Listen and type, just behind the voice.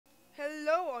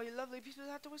all you lovely people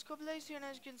at the WestCoAblazed here, and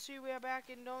as you can see, we are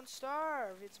back in Don't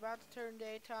Starve. It's about to turn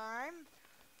daytime,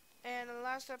 and in the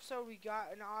last episode, we got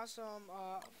an awesome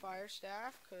fire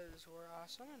staff, because we're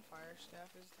awesome, and fire staff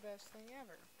is the best thing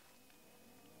ever.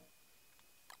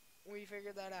 We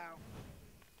figured that out.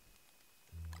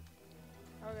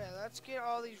 Okay, let's get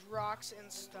all these rocks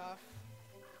and stuff,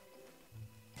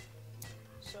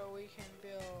 so we can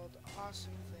build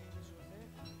awesome things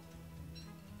with it.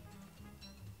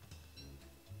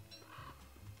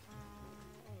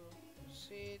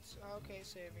 Seeds. Okay,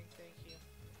 saving. Thank you.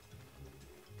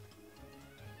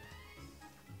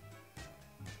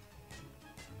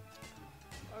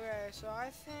 Okay, so I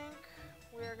think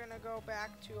we're gonna go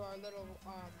back to our little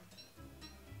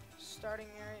starting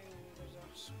area. Ooh, there's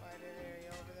a spider area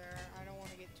over there. I don't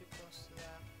want to get too close to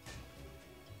that.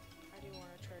 I do want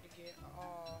to try to get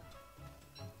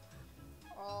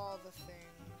all the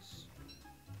things.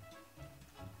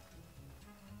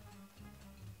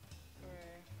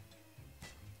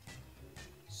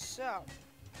 So,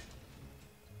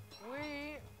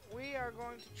 we are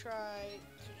going to try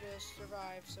to just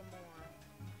survive some more.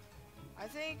 I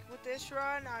think with this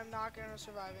run, I'm not going to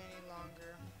survive any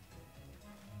longer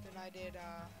than I did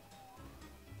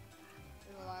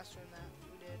in the last run that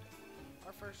we did.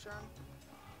 Our first run,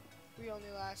 we only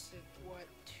lasted, what,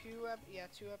 2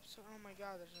 episodes? Oh my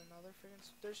god, there's another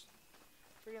there's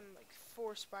like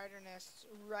 4 spider nests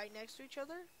right next to each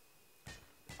other.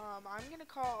 I'm gonna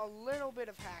call a little bit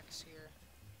of hacks here.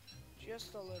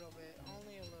 Just a little bit.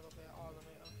 Only a little bit. All of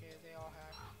it. Okay, they all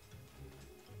hack.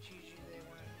 GG, they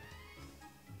win.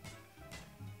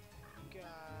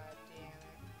 God damn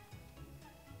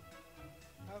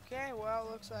it. Okay, well,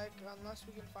 looks like unless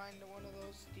we can find one of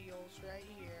those deals right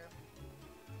here.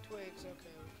 Twigs,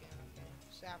 okay, we can. Okay.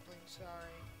 Sapling,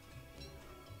 sorry.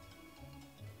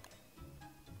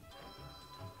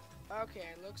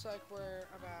 Okay, looks like we're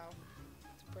about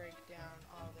break down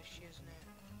all the shiznit.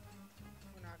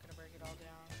 We're not gonna break it all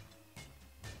down.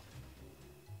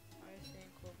 I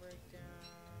think we'll break down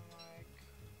like,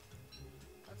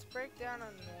 let's break down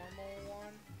a normal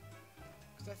one,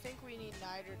 because I think we need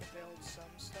niter to build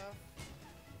some stuff.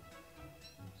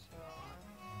 So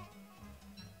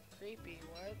creepy.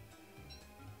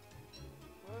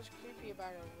 What was creepy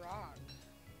about a rock?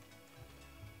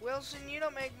 Wilson, you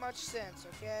don't make much sense,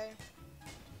 okay?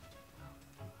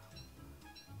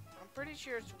 Pretty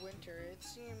sure it's winter. It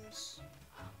seems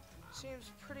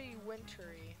pretty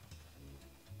wintry.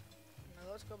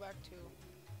 Now let's go back to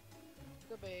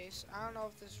the base. I don't know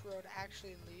if this road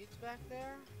actually leads back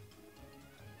there.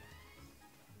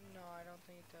 No, I don't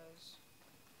think it does.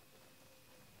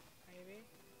 Maybe.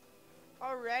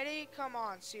 Already? Come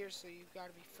on, seriously, you've got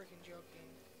to be freaking joking.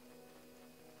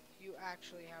 You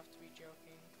actually have to be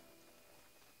joking.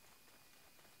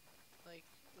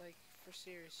 Like for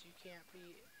serious, you can't be.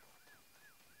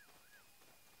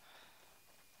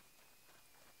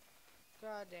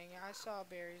 God dang it, I saw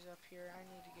berries up here. I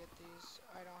need to get these.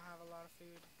 I don't have a lot of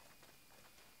food.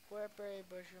 Wet berry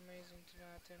bush, amazing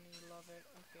tonight, and you love it.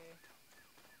 Okay.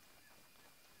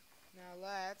 Now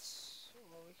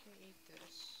well, we can eat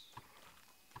this.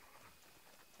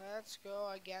 Let's go,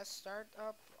 I guess, start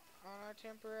up on our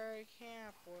temporary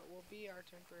camp. What will be our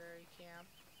temporary camp.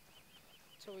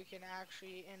 So we can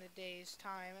actually, in a day's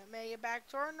time, make it back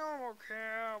to our normal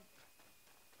camp.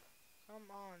 Come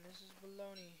on, this is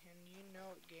baloney, and you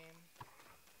know it, game.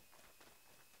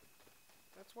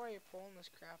 That's why you're pulling this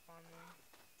crap on me.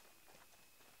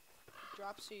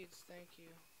 Drop seeds, thank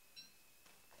you.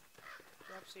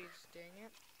 Drop seeds, dang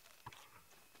it.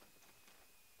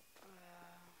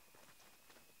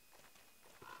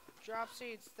 Drop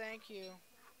seeds, thank you.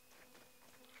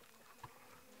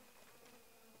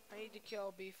 I need to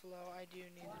kill Beefalo, I do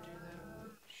need to do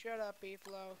that. Shut up,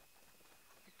 Beefalo.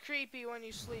 Creepy when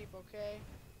you sleep, okay?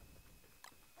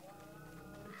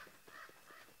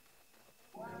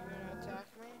 Are you gonna attack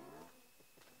me?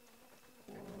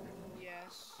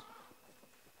 Yes.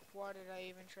 Why did I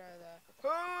even try that?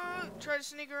 Oh! Try to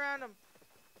sneak around him.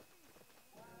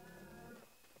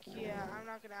 Yeah, I'm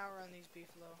not gonna outrun these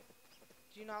Beefalo.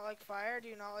 Do you not like fire? Do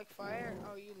you not like fire?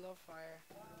 Oh, you love fire.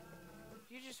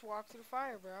 You just walk through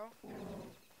fire, bro.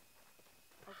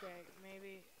 Okay,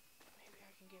 maybe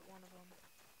I can get one of them.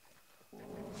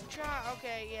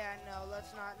 Okay, yeah, no,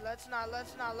 let's not.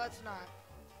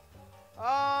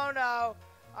 Oh no,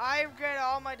 I regret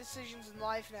all my decisions in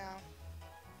life now.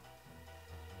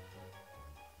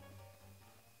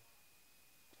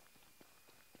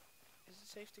 Is it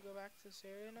safe to go back to this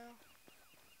area now?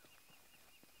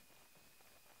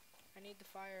 I need the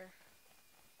fire.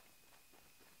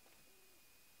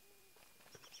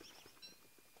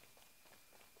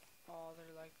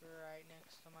 like right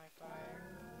next to my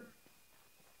fire.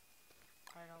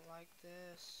 I don't like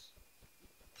this.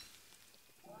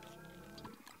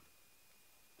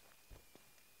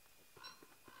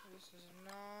 This is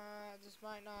not,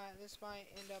 this might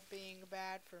end up being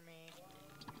bad for me.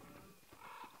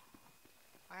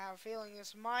 I have a feeling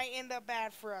this might end up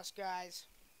bad for us, guys.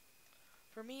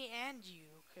 For me and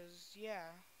you, cause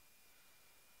yeah.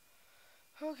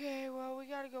 Okay, well, we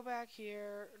gotta go back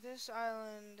here. This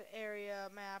island area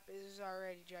map is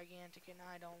already gigantic, and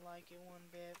I don't like it one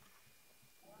bit.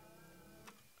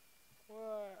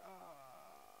 What?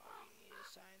 We need a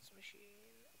science machine.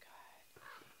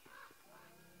 God.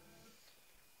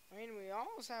 I mean, we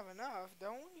almost have enough,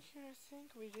 don't we? I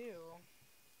think we do.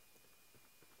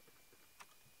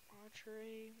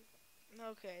 Archery.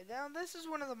 Okay, now this is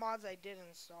one of the mods I did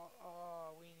install.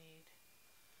 Oh, we need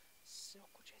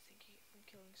silk, which I think you get from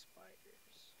killing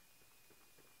spiders.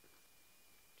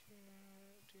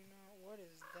 Do not. What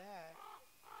is that?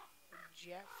 A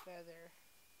jet feather.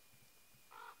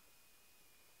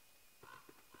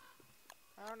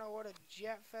 I don't know what a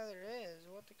jet feather is.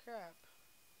 What the crap?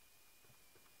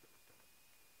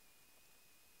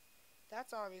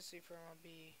 That's obviously from a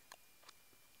bee.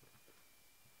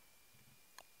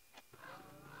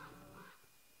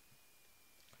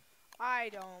 I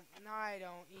don't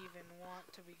even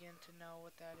want to begin to know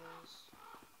what that is.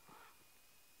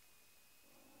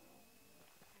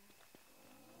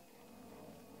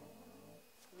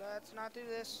 Let's not do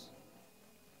this.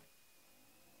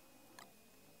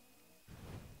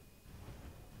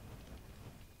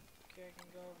 Okay, I can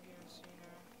go over here and see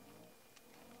now.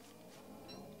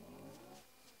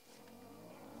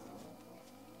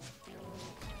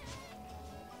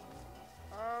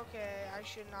 Okay, I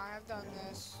should not have done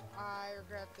this. I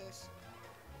regret this.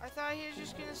 I thought he was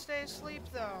just gonna stay asleep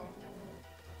though.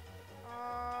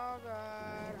 Oh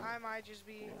god, I might just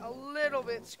be a little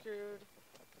bit screwed.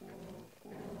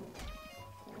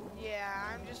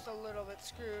 Yeah, I'm just a little bit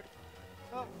screwed.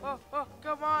 Oh,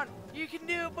 come on. You can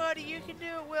do it, buddy. You can do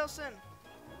it, Wilson.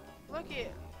 Look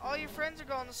it. All your friends are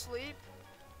going to sleep.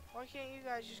 Why can't you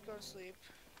guys just go to sleep?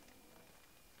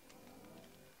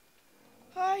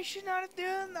 I should not have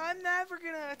done. I'm never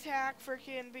going to attack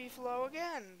freaking Beefalo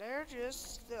again. They'll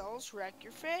just wreck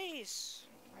your face.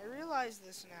 I realize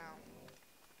this now.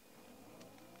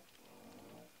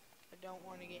 I don't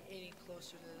want to get any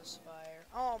closer to this fire.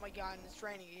 Oh my god, and it's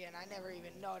raining again. I never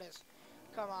even noticed.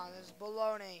 Come on, this is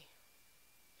baloney.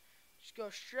 Just go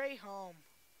straight home.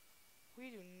 We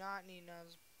do not need none of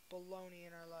this baloney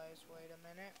in our lives. Wait a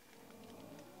minute.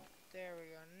 There we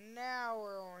go. Now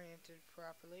we're oriented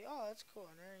properly. Oh, that's cool.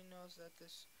 And already knows that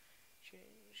this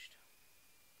changed.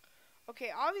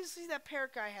 Okay, obviously that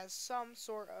parrot guy has some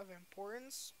sort of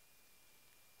importance.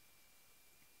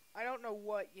 I don't know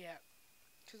what yet.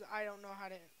 Because I don't know how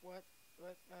to...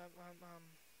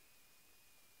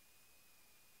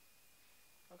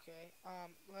 Okay,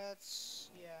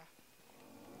 yeah.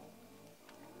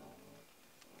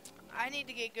 I need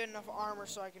to get good enough armor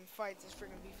so I can fight this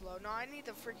freaking Beefalo. No, I need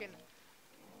the freaking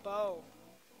bow.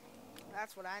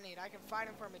 That's what I need. I can fight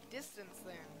him from a distance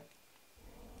then.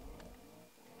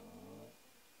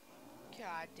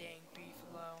 God dang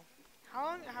Beefalo.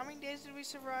 How many days did we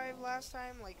survive last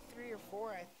time? Like 3 or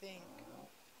 4, I think.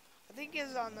 I think it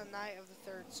was on the night of the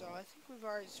 3rd, so I think we've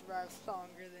already survived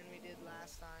longer than we did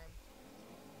last time.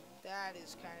 That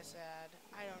is kind of sad.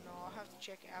 I don't know. I'll have to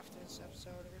check after this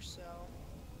episode or so.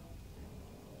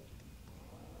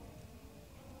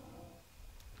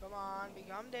 Come on,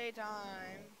 become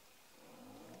daytime.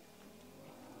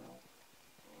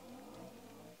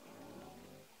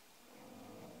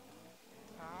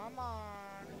 Come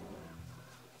on.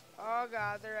 Oh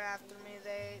god, they're after me.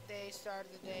 They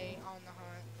started the day on the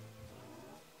hunt.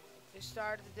 They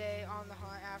started the day on the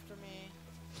hunt after me.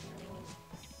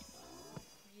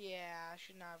 Yeah, I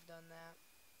should not have done that.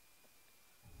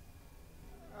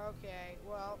 Okay,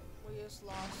 well, we just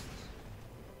lost.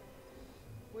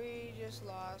 We just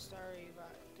lost our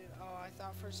revive. Oh, I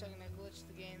thought for a second I glitched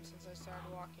the game since I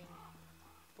started walking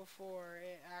before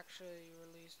it actually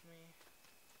released me.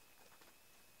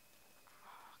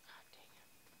 Oh, god dang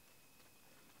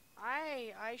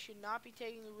it. I should not be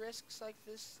taking risks like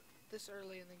this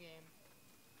early in the game.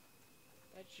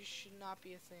 That just should not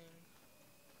be a thing.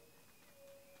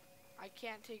 I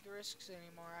can't take risks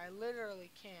anymore. I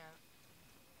literally can't.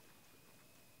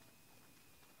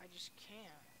 I just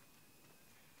can't.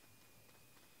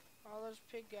 Oh, those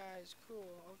pig guys.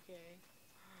 Cool. Okay.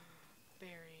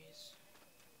 Berries.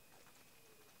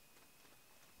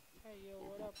 Hey, yo,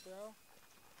 what up, bro?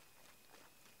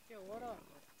 Yo, what up?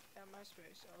 At my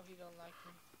space. Oh, he don't like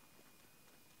me.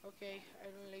 Okay, I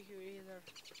don't like you either.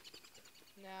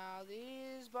 Now,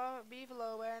 these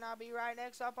beefalo better not be right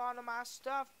next up onto my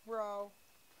stuff, bro.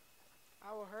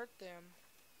 I will hurt them.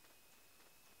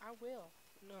 I will.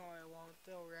 No, I won't.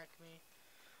 They'll wreck me.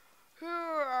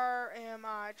 Am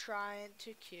I trying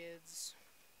to kids?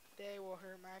 They will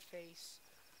hurt my face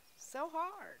so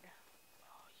hard.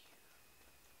 Oh,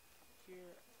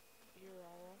 you're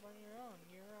all off on your own.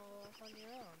 You're all off on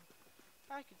your own.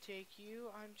 I could take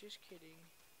you. I'm just kidding.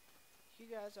 You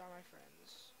guys are my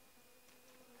friends.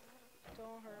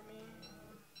 Don't hurt me.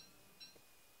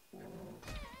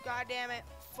 God damn it.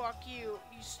 Fuck you.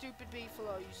 You stupid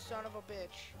beefalo. You son of a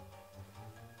bitch.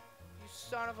 You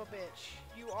son of a bitch.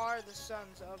 You are the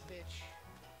sons of bitch.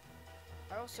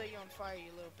 I will set you on fire,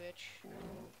 you little bitch.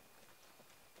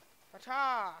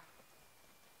 Ata!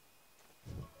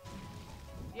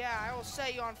 Yeah, I will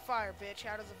set you on fire, bitch.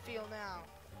 How does it feel now?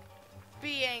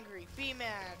 Be angry. Be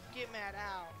mad. Get mad.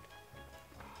 Ow.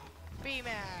 Be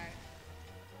mad.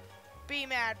 Be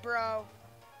mad, bro.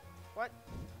 What?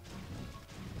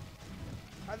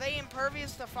 Are they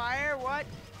impervious to fire? What?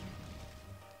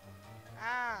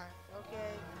 Ah,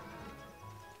 okay.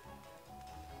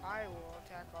 I will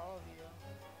attack all of you.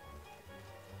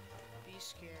 Be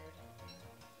scared.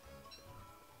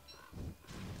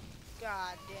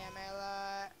 God damn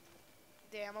it.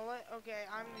 Damn it. Okay,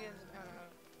 I'm gonna...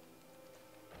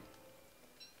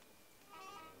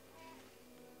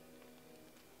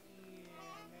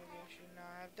 Yeah, maybe I should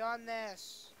not have done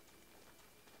this.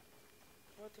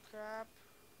 What the crap?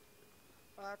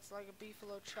 Well, that's like a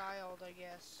beefalo child, I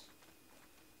guess.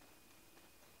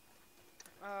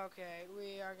 Okay,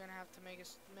 we are gonna have to make a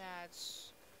mad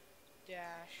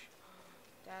dash.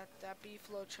 That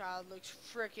beefalo child looks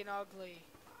freaking ugly.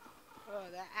 Oh,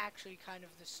 that actually kind of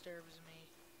disturbs me.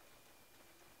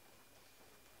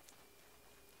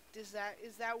 Is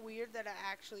that weird that it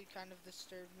actually kind of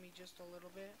disturbed me just a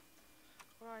little bit?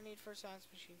 What do I need for a science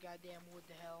machine? Goddamn wood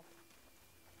to hell.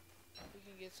 We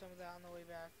can get some of that on the way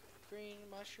back. Green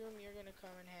mushroom, you're gonna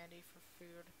come in handy for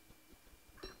food.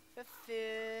 For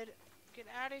food. Get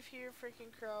out of here,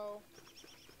 freaking crow.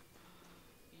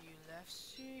 You left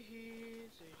seeds.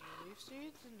 Did you leave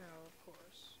seeds? No, of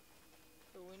course.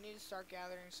 But we need to start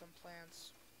gathering some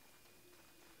plants.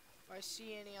 If I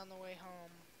see any on the way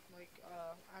home, like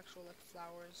actual like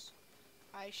flowers,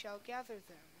 I shall gather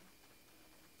them.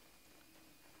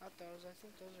 Not those. I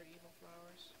think those are evil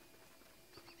flowers.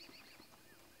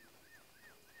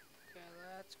 Okay,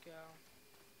 let's go.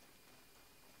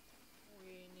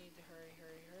 We need to hurry,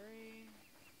 hurry, hurry.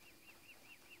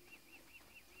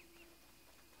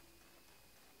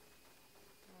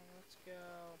 Let's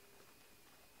go.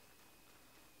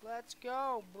 Let's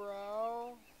go,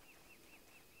 bro.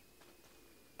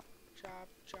 Chop,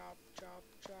 chop, chop,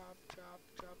 chop, chop,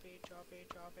 choppy, choppy,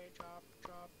 choppy, chop,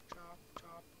 chop, chop,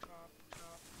 chop, chop,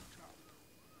 chop, chop.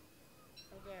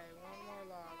 Okay, one more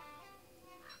log.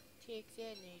 Take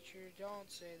that, nature. Don't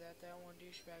say that. That one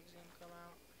douchebag's gonna come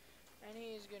out. And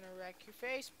he's gonna wreck your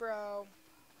face, bro.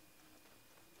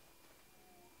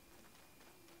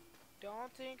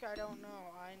 Don't think I don't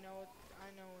know. I know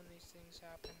when these things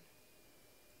happen.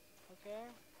 Okay?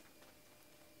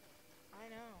 I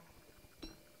know.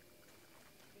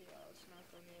 Yeah, let's not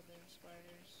go near them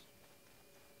spiders.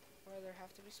 Or there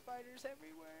have to be spiders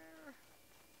everywhere.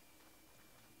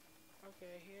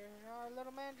 Okay, here are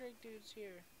little mandrake dudes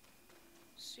here.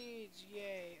 Seeds,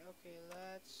 yay. Okay,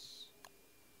 let's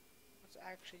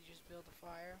actually just build a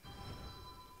fire.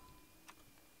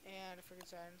 And a freaking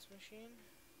science machine.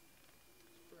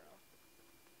 Bro.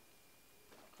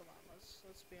 Oh, come on,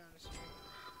 let's be honest here.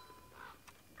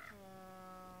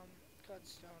 Cut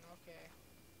stone, okay.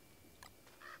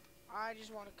 I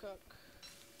just want to cook.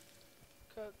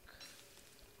 Cook.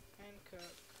 And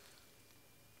cook.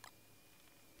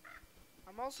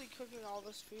 I'm mostly cooking all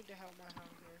this food to help my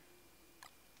hunger.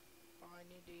 Oh, I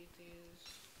need to eat these.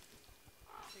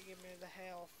 To give me the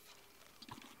health.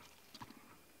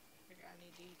 I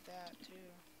need to eat that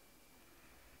too.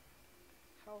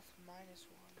 Health -1.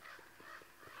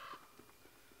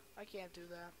 I can't do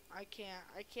that. I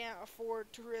can't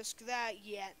afford to risk that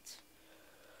yet.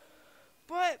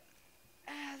 But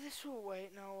this will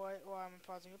wait. No, why am I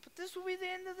pausing it? But this will be the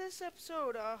end of this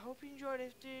episode. Hope you enjoyed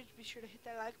it, dude. Be sure to hit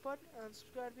that like button and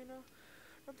subscribe, you know,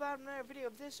 about another video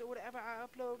of this or whatever I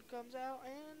upload comes out.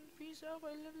 And peace out,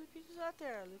 my lovely pieces out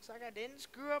there. Looks like I didn't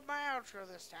screw up my outro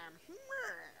this time.